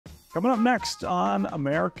Coming up next on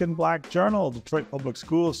American Black Journal, Detroit Public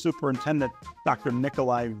Schools Superintendent Dr.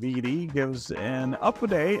 Nikolai Vitti gives an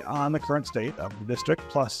update on the current state of the district,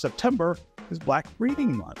 plus September is Black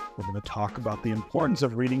Reading Month. We're going to talk about the importance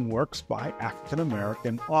of reading works by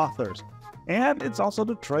African-American authors. And it's also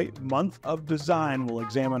Detroit Month of Design. We'll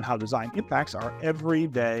examine how design impacts our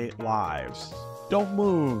everyday lives. Don't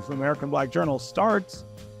move. American Black Journal starts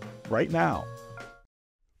right now.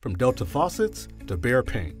 From Delta faucets to Behr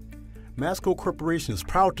paint, Masco Corporation is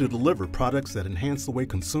proud to deliver products that enhance the way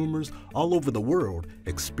consumers all over the world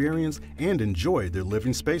experience and enjoy their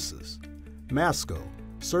living spaces. Masco,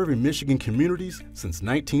 serving Michigan communities since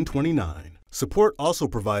 1929. Support also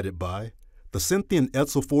provided by the Cynthia and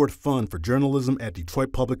Edsel Ford Fund for Journalism at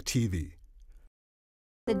Detroit Public TV.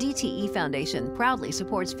 The DTE Foundation proudly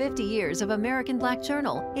supports 50 years of American Black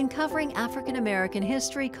Journal in covering African American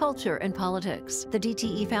history, culture, and politics. The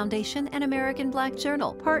DTE Foundation and American Black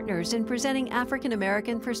Journal partners in presenting African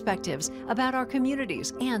American perspectives about our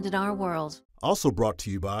communities and in our world. Also brought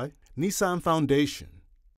to you by Nissan Foundation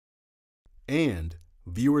and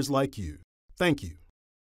viewers like you. Thank you.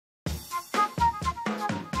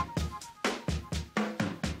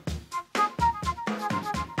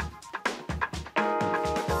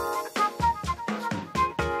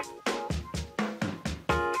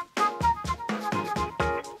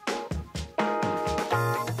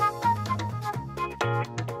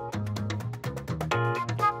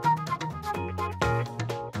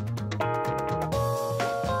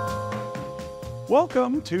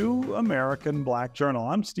 Welcome to American Black Journal.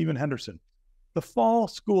 I'm Stephen Henderson. The fall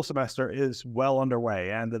school semester is well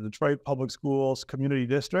underway, and the Detroit Public Schools Community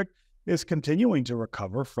District is continuing to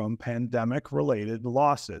recover from pandemic-related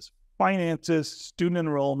losses. Finances, student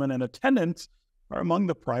enrollment, and attendance are among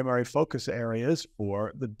the primary focus areas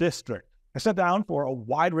for the district. I sat down for a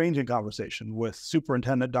wide-ranging conversation with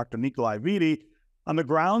Superintendent Dr. Nikolai Vitti on the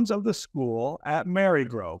grounds of the school at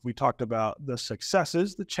Marygrove. We talked about the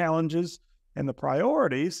successes, the challenges, and the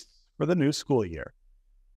priorities for the new school year.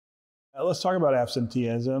 Let's talk about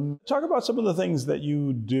absenteeism. Talk about some of the things that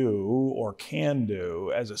you do or can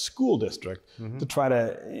do as a school district to try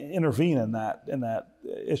to intervene in that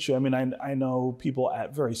issue. I mean, I know people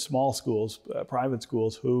at very small schools, private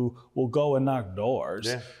schools, who will go and knock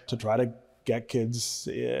doors to try to get kids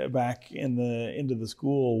back into the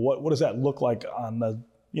school. What does that look like on the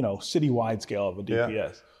citywide scale of a DPS?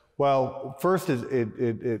 Yeah. Well, first is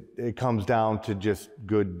it comes down to just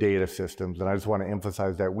good data systems, and I just want to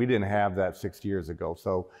emphasize that we didn't have that 6 years ago.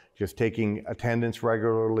 So just taking attendance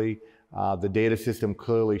regularly, the data system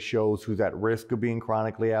clearly shows who's at risk of being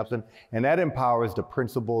chronically absent, and that empowers the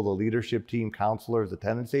principal, the leadership team, counselors,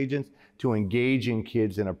 attendance agents to engage in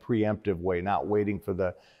kids in a preemptive way, not waiting for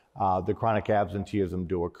the chronic absenteeism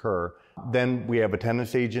to occur. Then we have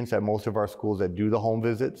attendance agents at most of our schools that do the home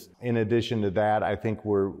visits. In addition to that, I think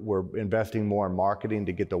we're investing more in marketing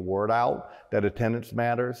to get the word out that attendance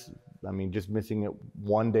matters. I mean, just missing it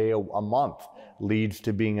one day a month leads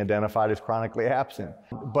to being identified as chronically absent.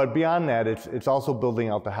 But beyond that, it's also building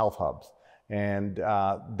out the health hubs. And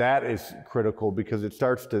that is critical because it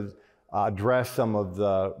starts to address some of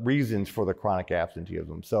the reasons for the chronic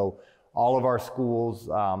absenteeism. So all of our schools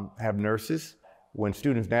have nurses. When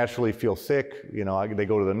students naturally feel sick, they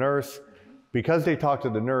go to the nurse. Because they talk to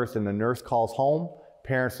the nurse and the nurse calls home,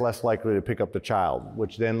 parents less likely to pick up the child,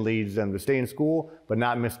 which then leads them to stay in school but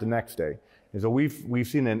not miss the next day. And so we've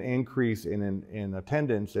seen an increase in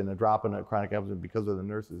attendance and a drop in chronic absence because of the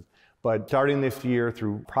nurses. But starting this year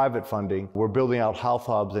through private funding, we're building out health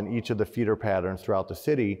hubs in each of the feeder patterns throughout the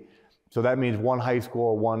city. So that means one high school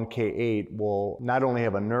or one K-8 will not only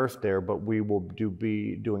have a nurse there, but we will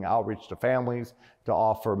be doing outreach to families to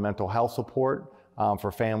offer mental health support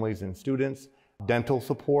for families and students, dental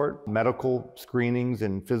support, medical screenings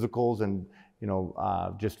and physicals, and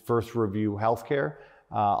just first review healthcare,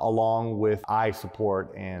 along with eye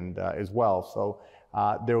support and as well. So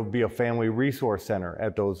there will be a family resource center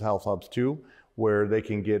at those health hubs too, where they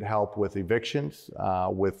can get help with evictions,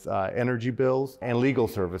 with energy bills, and legal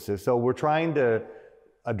services. So we're trying to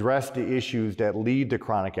address the issues that lead to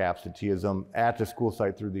chronic absenteeism at the school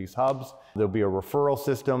site through these hubs. There'll be a referral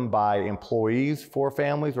system by employees for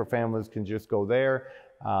families, where families can just go there.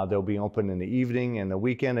 They'll be open in the evening and the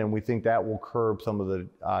weekend, and we think that will curb some of the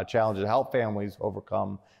challenges to help families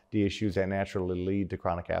overcome the issues that naturally lead to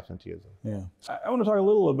chronic absenteeism. Yeah. I want to talk a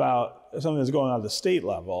little about something that's going on at the state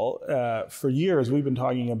level. For years, we've been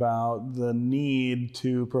talking about the need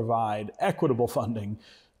to provide equitable funding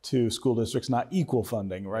to school districts not equal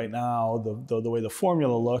funding. Right now, the way the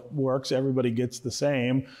formula works, everybody gets the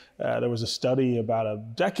same. There was a study about a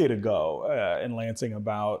decade ago in Lansing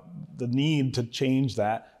about the need to change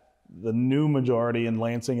that. The new majority in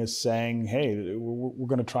Lansing is saying, hey, we're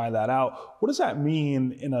going to try that out. What does that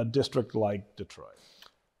mean in a district like Detroit?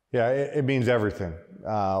 Yeah, it means everything.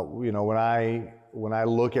 You know, when I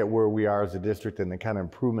look at where we are as a district and the kind of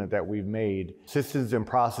improvement that we've made, systems and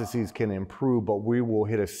processes can improve, but we will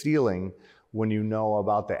hit a ceiling when you know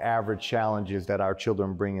about the average challenges that our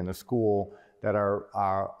children bring into school that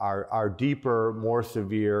are deeper, more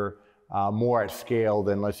severe, more at scale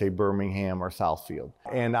than, let's say, Birmingham or Southfield.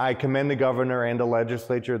 And I commend the governor and the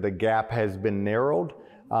legislature. The gap has been narrowed,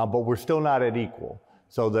 but we're still not at equal.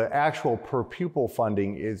 So the actual per pupil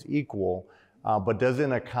funding is equal, but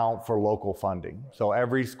doesn't account for local funding. So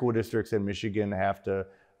every school districts in Michigan have to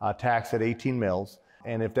tax at 18 mills.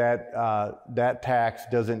 And if that tax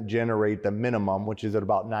doesn't generate the minimum, which is at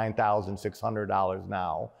about $9,600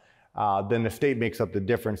 now, then the state makes up the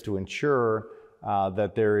difference to ensure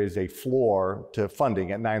that there is a floor to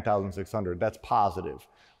funding at $9,600. That's positive.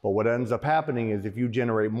 But what ends up happening is if you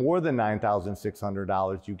generate more than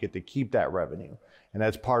 $9,600, you get to keep that revenue. And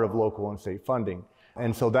that's part of local and state funding.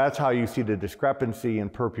 And so that's how you see the discrepancy in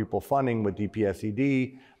per pupil funding with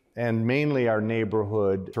DPSCD and mainly our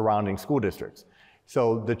neighborhood surrounding school districts.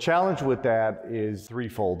 So the challenge with that is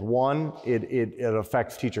threefold. One, it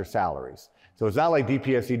affects teacher salaries. So it's not like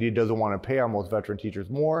DPSCD doesn't want to pay our most veteran teachers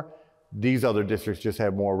more. These other districts just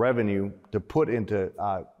have more revenue to put into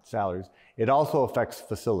salaries. It also affects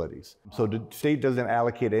facilities. So the state doesn't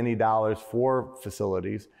allocate any dollars for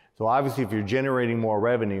facilities. So obviously if you're generating more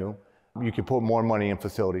revenue, you can put more money in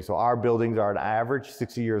facilities. So our buildings are on average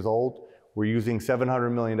 60 years old. We're using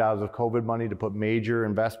 $700 million of COVID money to put major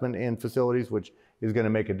investment in facilities, which is going to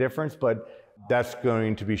make a difference, but that's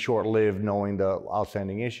going to be short-lived knowing the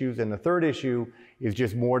outstanding issues. And the third issue is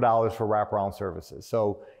just more dollars for wraparound services.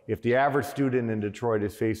 So if the average student in Detroit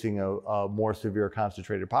is facing a more severe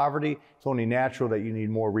concentrated poverty, it's only natural that you need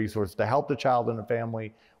more resources to help the child and the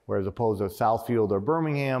family, whereas opposed to Southfield or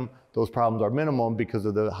Birmingham, those problems are minimum because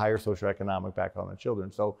of the higher socioeconomic background of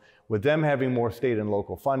children. So with them having more state and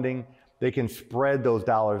local funding, they can spread those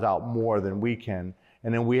dollars out more than we can.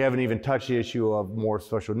 And then we haven't even touched the issue of more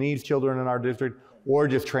special needs children in our district or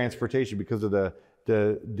just transportation because of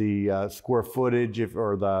the square footage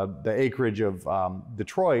or the acreage of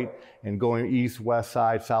Detroit and going east, west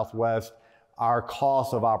side, southwest, our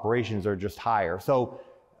costs of operations are just higher. So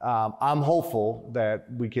I'm hopeful that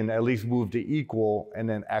we can at least move to equal and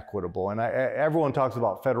then equitable. And everyone talks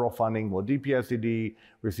about federal funding. Well, DPSCD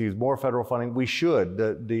receives more federal funding. We should.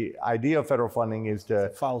 The idea of federal funding is to...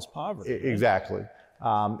 It follows poverty. Exactly.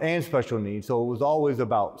 And special needs. So it was always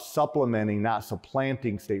about supplementing, not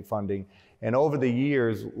supplanting state funding. And over the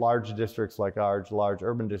years, large districts like ours, large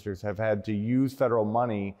urban districts, have had to use federal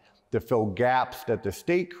money to fill gaps that the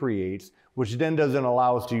state creates, which then doesn't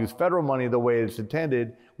allow us to use federal money the way it's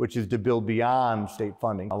intended, which is to build beyond state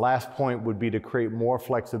funding. The last point would be to create more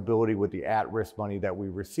flexibility with the at-risk money that we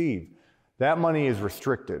receive. That money is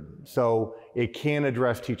restricted, so it can't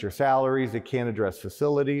address teacher salaries, it can't address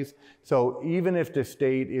facilities. So even if the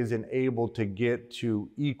state isn't able to get to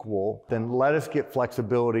equal, then let us get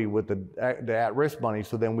flexibility with the at-risk money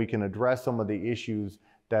so then we can address some of the issues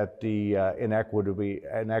that the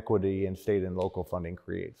inequity in state and local funding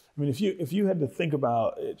creates. I mean, if you had to think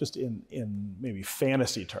about it just in maybe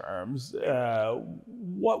fantasy terms,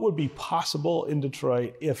 what would be possible in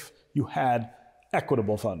Detroit if you had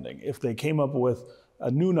equitable funding? If they came up with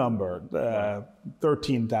a new number,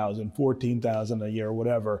 13,000, 14,000 a year,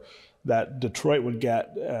 whatever, that Detroit would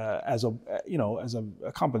get as a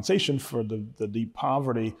compensation for the deep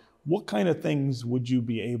poverty, what kind of things would you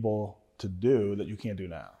be able to do that you can't do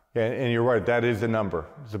now? Yeah, and you're right, that is the number.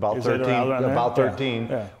 It's about is 13, about 13,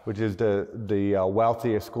 yeah. Which is the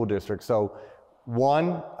wealthiest school district. So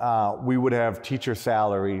one, we would have teacher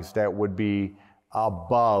salaries that would be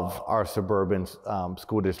above our suburban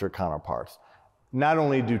school district counterparts. Not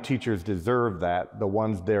only do teachers deserve that, the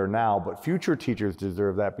ones there now, but future teachers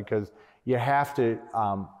deserve that because you have to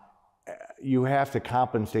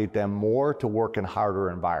compensate them more to work in harder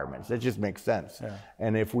environments. That just makes sense. Yeah.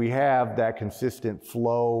 And if we have that consistent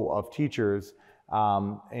flow of teachers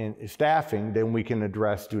and staffing, then we can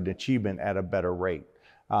address student achievement at a better rate.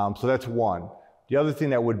 So that's one. The other thing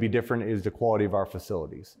that would be different is the quality of our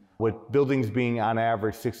facilities. With buildings being on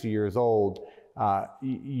average 60 years old,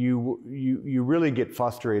 you really get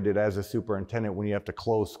frustrated as a superintendent when you have to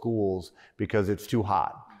close schools because it's too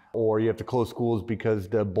hot. or you have to close schools because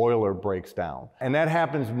the boiler breaks down. And that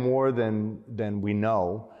happens more than we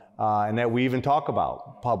know, and that we even talk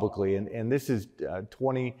about publicly. And this is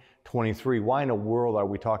 2023. Why in the world are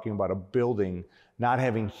we talking about a building not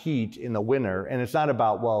having heat in the winter? And it's not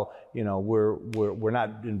about, well, you know, we're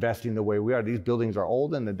not investing the way we are. These buildings are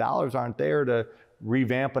old and the dollars aren't there to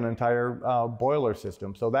revamp an entire boiler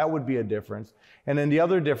system. So that would be a difference. And then the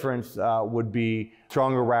other difference would be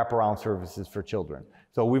stronger wraparound services for children.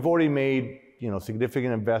 So we've already made, you know,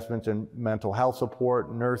 significant investments in mental health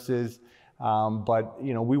support, nurses, but,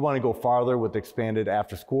 you know, we want to go farther with expanded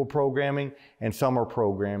after-school programming and summer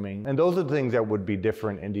programming. And those are the things that would be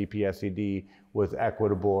different in DPSCD with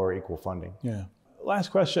equitable or equal funding. Yeah. Last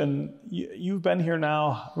question. You've been here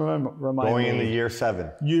now, remind Going me. into year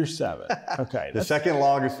 7. Year 7. Okay. The second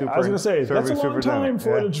longest I was going to say, that's a long time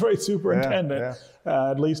for a Detroit superintendent,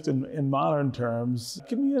 at least in modern terms.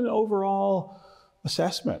 Give me an overall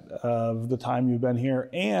assessment of the time you've been here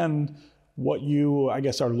and what you, I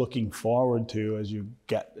guess, are looking forward to as you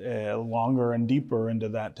get longer and deeper into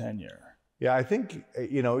that tenure. Yeah, I think,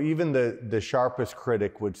 you know, even the sharpest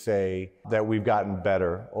critic would say that we've gotten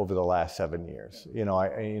better over the last 7 years. You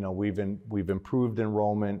know, we've improved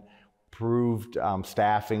enrollment, improved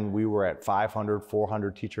staffing. We were at 500,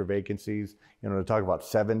 400 teacher vacancies. You know, to talk about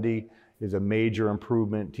 70 is a major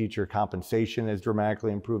improvement. Teacher compensation has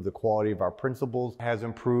dramatically improved. The quality of our principals has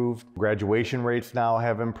improved. Graduation rates now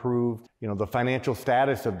have improved. You know, the financial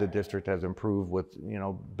status of the district has improved with, you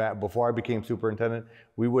know, before I became superintendent,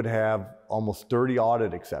 we would have almost 30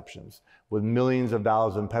 audit exceptions with millions of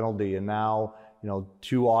dollars in penalty. And now, you know,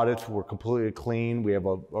 2 audits were completely clean. We have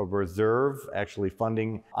a reserve, actually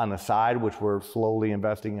funding on the side, which we're slowly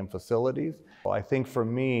investing in facilities. I think for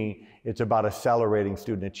me, it's about accelerating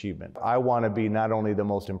student achievement. I want to be not only the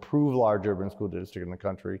most improved large urban school district in the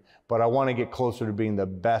country, but I want to get closer to being the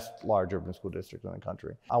best large urban school district in the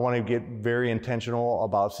country. I want to get very intentional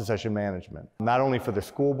about succession management, not only for the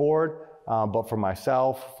school board, but for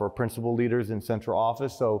myself, for principal leaders in central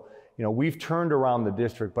office. So, you know, we've turned around the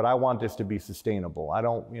district, but I want this to be sustainable. I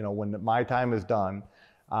don't, you know, when my time is done,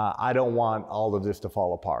 I don't want all of this to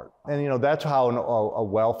fall apart. And, you know, that's how a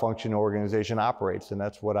well-functioning organization operates, and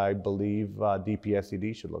that's what I believe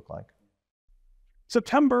DPSCD should look like.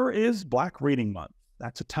 September is Black Reading Month.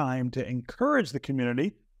 That's a time to encourage the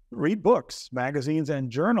community to read books, magazines, and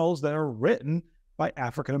journals that are written by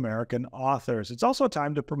African-American authors. It's also a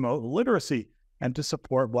time to promote literacy and to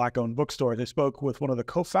support Black-owned bookstores. I spoke with one of the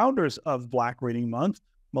co-founders of Black Reading Month,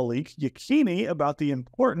 Malik Yakini, about the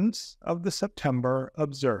importance of the September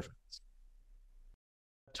observance.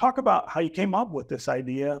 Talk about how you came up with this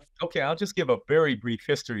idea. Okay, I'll just give a very brief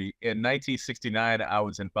history. In 1969, I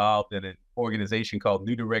was involved in an organization called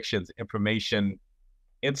New Directions Information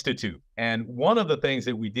Institute. And one of the things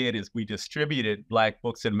that we did is we distributed Black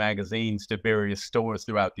books and magazines to various stores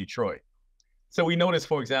throughout Detroit. So we noticed,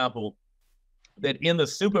 for example, that in the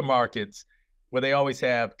supermarkets, where they always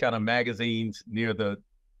have kind of magazines near the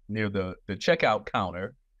checkout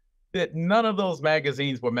counter, that none of those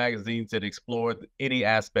magazines were magazines that explored any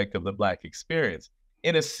aspect of the Black experience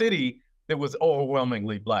in a city that was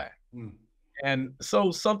overwhelmingly Black. And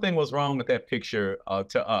so something was wrong with that picture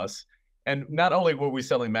to us. And not only were we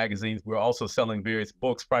selling magazines, we were also selling various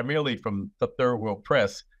books, primarily from the Third World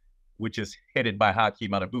Press, which is headed by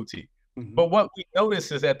Hakeem Adabuti. But what we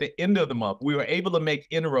noticed is at the end of the month, we were able to make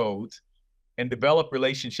inroads and develop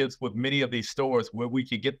relationships with many of these stores where we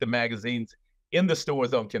could get the magazines in the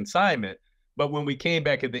stores on consignment. But when we came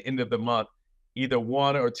back at the end of the month, either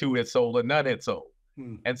 1 or 2 had sold or none had sold.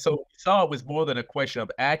 And so we saw it was more than a question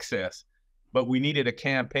of access, but we needed a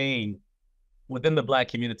campaign within the Black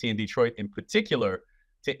community in Detroit in particular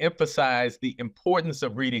to emphasize the importance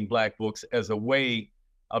of reading Black books as a way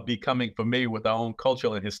of becoming familiar with our own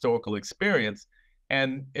cultural and historical experience.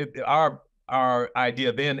 And our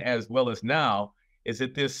idea then, as well as now, is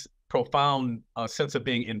that this profound sense of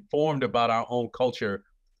being informed about our own culture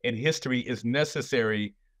and history is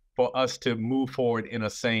necessary for us to move forward in a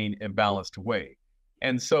sane and balanced way.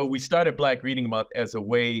 And so we started Black Reading Month as a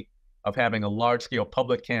way of having a large-scale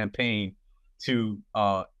public campaign to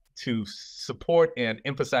support and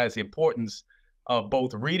emphasize the importance of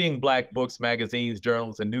both reading Black books, magazines,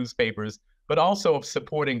 journals, and newspapers, but also of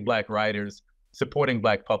supporting Black writers, supporting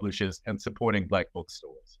Black publishers, and supporting Black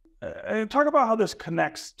bookstores. Talk about how this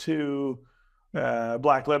connects to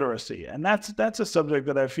Black literacy. And that's a subject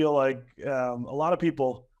that I feel like a lot of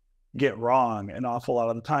people get wrong an awful lot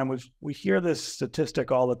of the time. We hear this statistic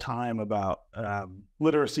all the time about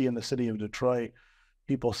literacy in the city of Detroit.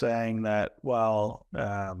 People saying that, well,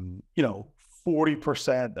 you know,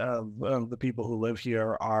 40% of the people who live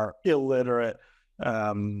here are illiterate.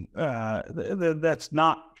 That's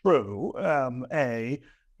not true,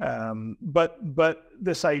 but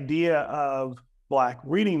this idea of Black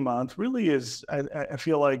Reading Month really is, I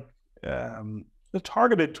feel like,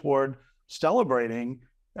 targeted toward celebrating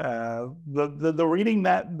the reading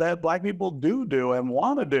that Black people do and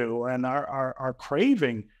want to do and are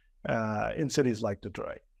craving in cities like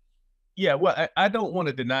Detroit. Yeah, well, I don't want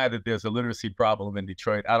to deny that there's a literacy problem in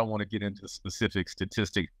Detroit. I don't want to get into specific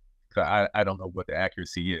statistics. I don't know what the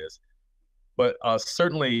accuracy is, but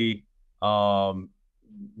certainly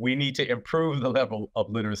we need to improve the level of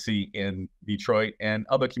literacy in Detroit and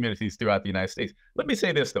other communities throughout the United States. Let me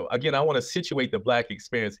say this, though. Again, I want to situate the Black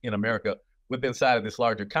experience in America inside of this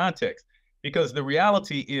larger context, because the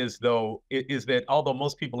reality is, though, is that although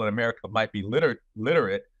most people in America might be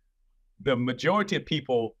literate, the majority of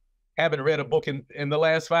people haven't read a book in the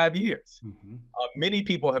last 5 years. Mm-hmm. Many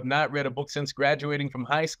people have not read a book since graduating from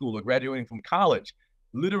high school or graduating from college.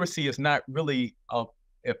 Literacy is not really a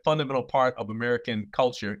fundamental part of American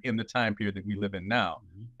culture in the time period that we live in now.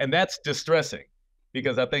 Mm-hmm. And that's distressing,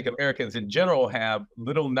 because I think Americans in general have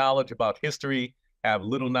little knowledge about history, have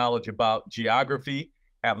little knowledge about geography,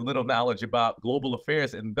 have little knowledge about global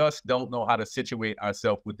affairs, and thus don't know how to situate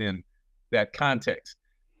ourselves within that context.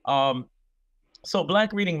 So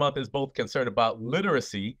Black Reading Month is both concerned about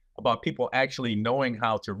literacy, about people actually knowing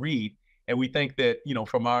how to read. And we think that,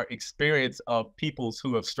 from our experience of peoples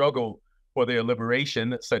who have struggled for their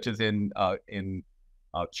liberation, such as in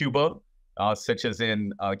Cuba, such as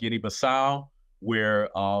in Guinea-Bissau, where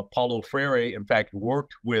Paulo Freire, in fact,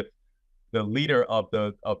 worked with the leader of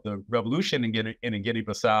the revolution in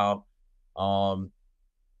Guinea-Bissau,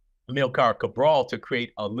 Amilcar Cabral, to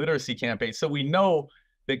create a literacy campaign. So we know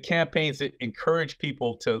that campaigns that encourage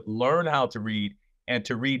people to learn how to read and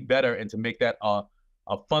to read better and to make that a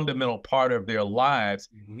fundamental part of their lives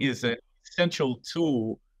mm-hmm. is an essential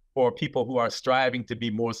tool for people who are striving to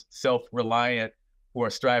be more self-reliant, who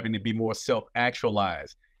are striving to be more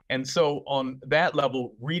self-actualized. And so on that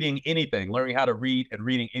level, reading anything, learning how to read and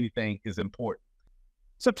reading anything is important.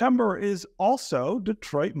 September is also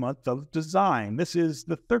Detroit Month of Design. This is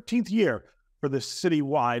the 13th year for this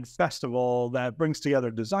citywide festival that brings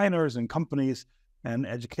together designers and companies and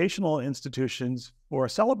educational institutions for a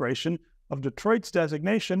celebration of Detroit's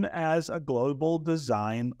designation as a global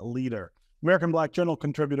design leader. American Black Journal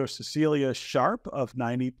contributor Cecelia Sharpe of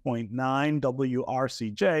 90.9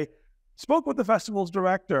 WRCJ spoke with the festival's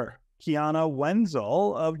director, Kiana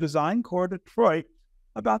Wenzell of Design Corps Detroit,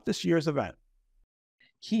 about this year's event.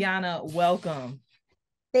 Kiana, welcome.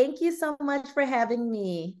 Thank you so much for having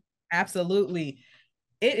me. Absolutely.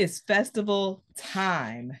 It is festival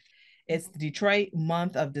time. It's the Detroit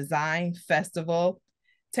Month of Design Festival,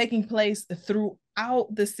 taking place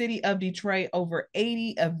throughout the city of Detroit. Over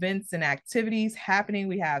 80 events and activities happening.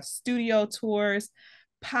 We have studio tours,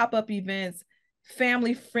 pop-up events,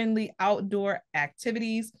 family-friendly outdoor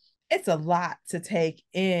activities. It's a lot to take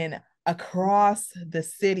in across the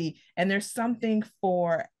city, and there's something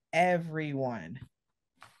for everyone.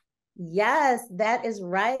 Yes, that is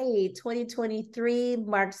right. 2023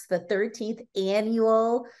 marks the 13th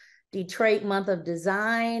annual Detroit Month of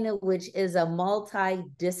Design, which is a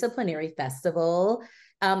multidisciplinary festival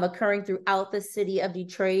occurring throughout the city of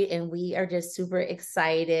Detroit, and we are just super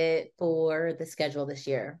excited for the schedule this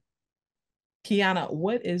year. Kiana,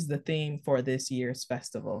 what is the theme for this year's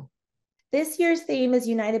festival? This year's theme is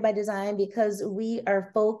United by Design because we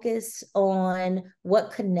are focused on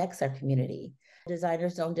what connects our community.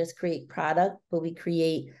 Designers don't just create product, but we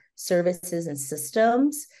create services and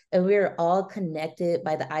systems, and we're all connected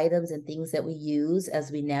by the items and things that we use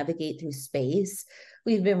as we navigate through space.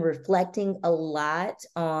 We've been reflecting a lot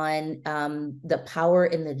on the power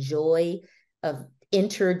and the joy of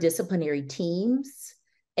interdisciplinary teams,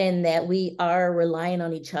 and that we are relying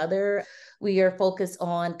on each other. We are focused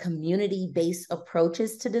on community-based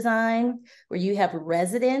approaches to design, where you have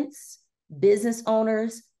residents, business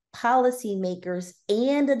owners, policymakers,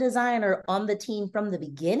 and a designer on the team from the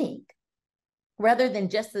beginning, rather than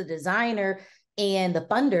just the designer and the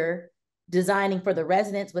funder designing for the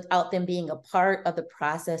residents without them being a part of the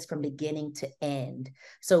process from beginning to end.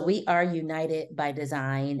 So we are united by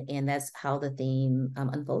design, and that's how the theme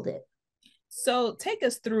unfolded. So take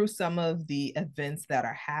us through some of the events that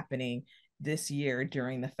are happening this year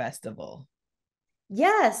during the festival.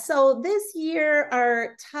 Yes, so this year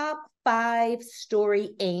our top 5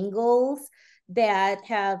 story angles that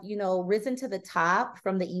have, risen to the top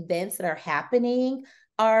from the events that are happening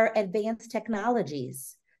are advanced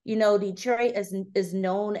technologies. You know, Detroit is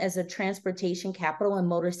known as a transportation capital and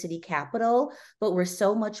motor city capital, but we're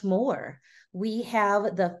so much more. We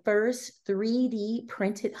have the first 3D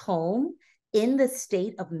printed home in the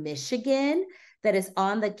state of Michigan that is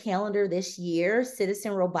on the calendar this year.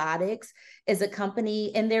 Citizen Robotics is a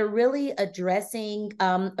company, and they're really addressing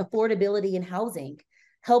affordability in housing,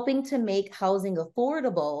 helping to make housing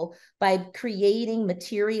affordable by creating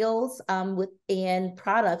materials and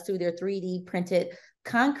products through their 3D printed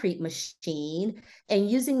concrete machine and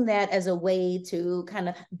using that as a way to kind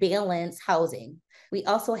of balance housing. We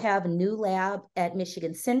also have a new lab at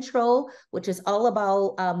Michigan Central, which is all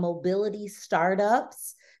about mobility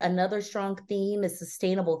startups. Another strong theme is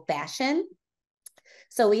sustainable fashion.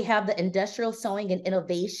 So we have the Industrial Sewing and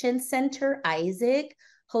Innovation Center, ISAC,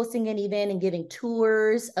 hosting an event and giving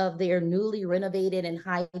tours of their newly renovated and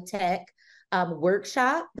high-tech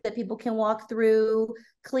workshop that people can walk through.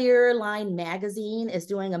 Clear Line Magazine is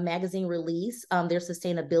doing a magazine release, their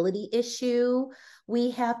sustainability issue.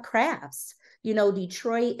 We have crafts. You know,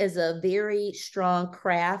 Detroit is a very strong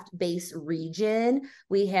craft-based region.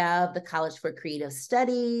 We have the College for Creative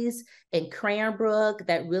Studies and Cranbrook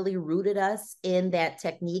that really rooted us in that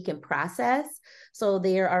technique and process. So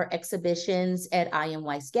there are exhibitions at I.M.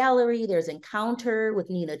 Weiss Gallery. There's Encounter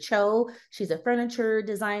with Nina Cho. She's a furniture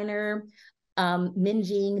designer.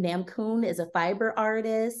 Minjing Namkoon is a fiber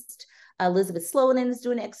artist. Elizabeth Sloan is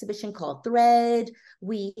doing an exhibition called Thread.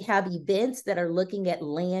 We have events that are looking at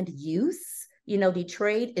land use. You know,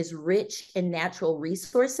 Detroit is rich in natural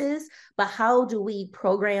resources, but how do we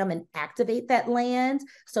program and activate that land?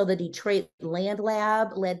 So the Detroit Land Lab,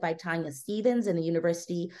 led by Tanya Stevens and the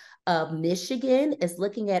University of Michigan, is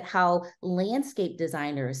looking at how landscape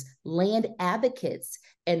designers, land advocates,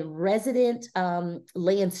 and resident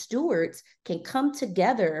land stewards can come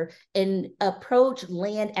together and approach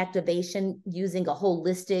land activation using a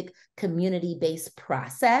holistic community-based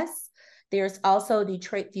process. There's also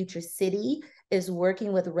Detroit Future City is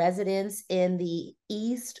working with residents in the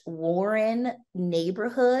East Warren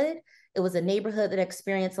neighborhood. It was a neighborhood that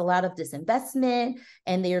experienced a lot of disinvestment,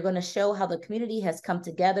 and they are going to show how the community has come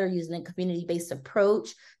together using a community-based approach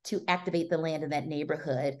to activate the land in that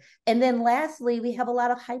neighborhood. And then lastly, we have a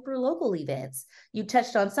lot of hyper-local events. You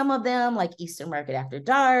touched on some of them, like Eastern Market After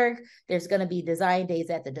Dark. There's going to be design days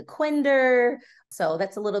at the DeQuinder. So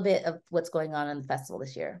that's a little bit of what's going on in the festival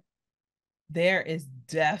this year. There is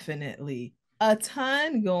definitely a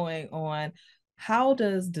ton going on. How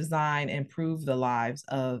does design improve the lives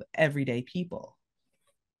of everyday people?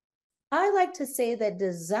 I like to say that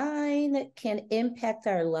design can impact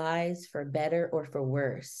our lives for better or for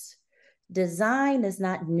worse. Design is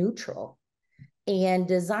not neutral, and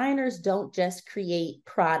designers don't just create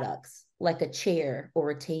products like a chair or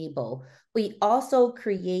a table. We also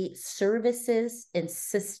create services and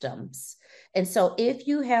systems. And so if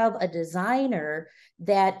you have a designer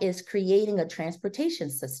that is creating a transportation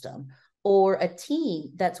system, or a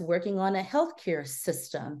team that's working on a healthcare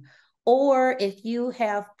system, or if you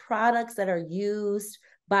have products that are used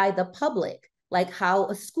by the public, like how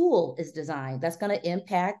a school is designed, that's going to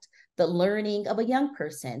impact the learning of a young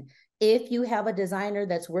person. If you have a designer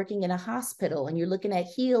that's working in a hospital and you're looking at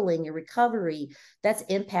healing and recovery, that's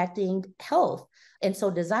impacting health. And so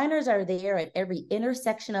designers are there at every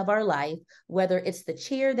intersection of our life, whether it's the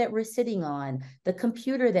chair that we're sitting on, the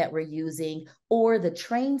computer that we're using, or the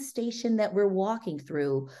train station that we're walking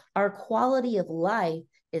through. Our quality of life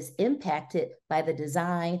is impacted by the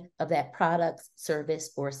design of that product,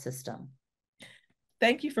 service, or system.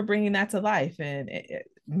 Thank you for bringing that to life and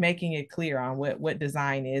making it clear on what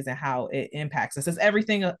design is and how it impacts us. It's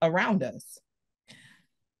everything around us.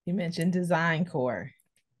 You mentioned Design Core.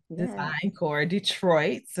 Yeah. Design Core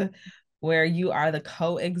Detroit, where you are the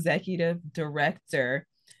co-executive director.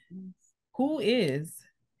 Who is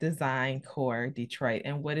Design Core Detroit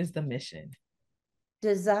and what is the mission?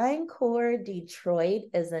 Design Core Detroit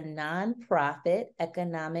is a nonprofit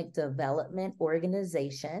economic development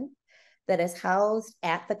organization that is housed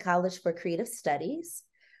at the College for Creative Studies.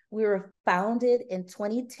 We were founded in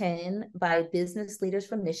 2010 by business leaders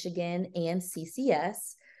from Michigan and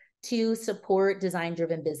CCS to support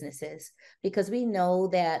design-driven businesses, because we know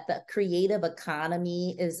that the creative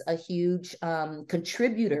economy is a huge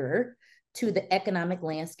contributor to the economic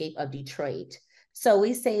landscape of Detroit. So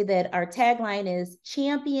we say that our tagline is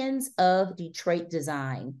Champions of Detroit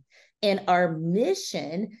Design. And our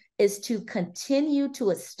mission is to continue to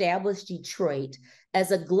establish Detroit as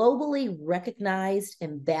a globally recognized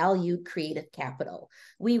and valued creative capital.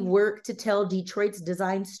 We work to tell Detroit's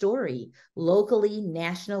design story locally,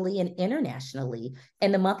 nationally, and internationally.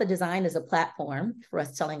 And the Month of Design is a platform for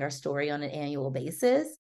us telling our story on an annual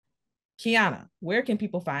basis. Kiana, where can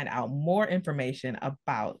people find out more information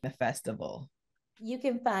about the festival? You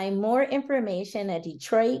can find more information at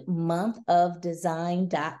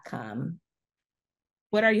DetroitMonthOfDesign.com.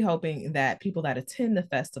 What are you hoping that people that attend the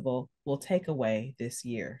festival will take away this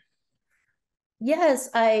year?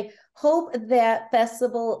 Yes, I hope that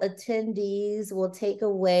festival attendees will take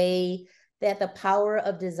away that the power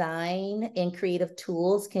of design and creative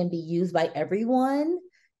tools can be used by everyone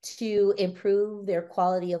to improve their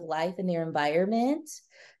quality of life and their environment.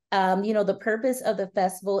 The purpose of the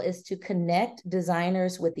festival is to connect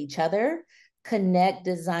designers with each other, connect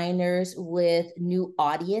designers with new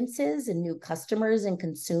audiences and new customers and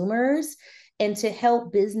consumers, and to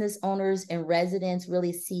help business owners and residents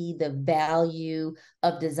really see the value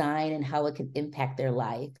of design and how it can impact their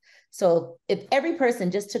life. So if every person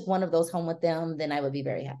just took one of those home with them, then I would be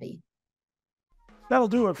very happy. That'll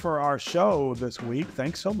do it for our show this week.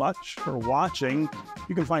 Thanks so much for watching.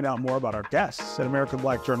 You can find out more about our guests at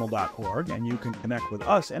AmericanBlackJournal.org, and you can connect with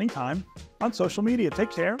us anytime on social media.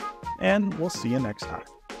 Take care, and we'll see you next time.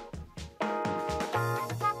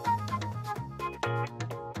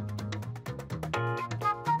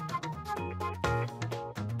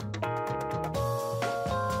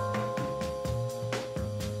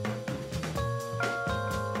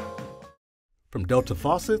 From Delta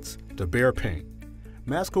Faucets to Behr Paint,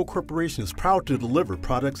 Masco Corporation is proud to deliver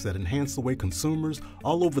products that enhance the way consumers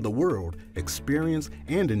all over the world experience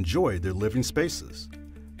and enjoy their living spaces.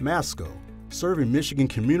 Masco, serving Michigan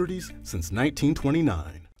communities since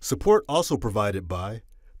 1929. Support also provided by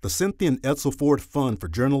the Cynthia and Edsel Ford Fund for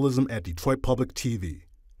Journalism at Detroit Public TV.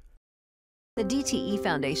 The DTE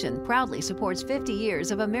Foundation proudly supports 50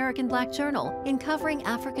 years of American Black Journal in covering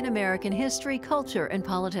African American history, culture, and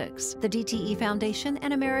politics. The DTE Foundation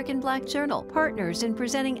and American Black Journal, partners in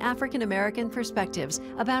presenting African American perspectives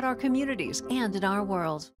about our communities and in our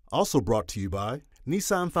world. Also brought to you by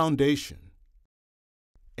Nissan Foundation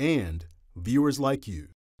and viewers like you.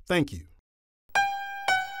 Thank you.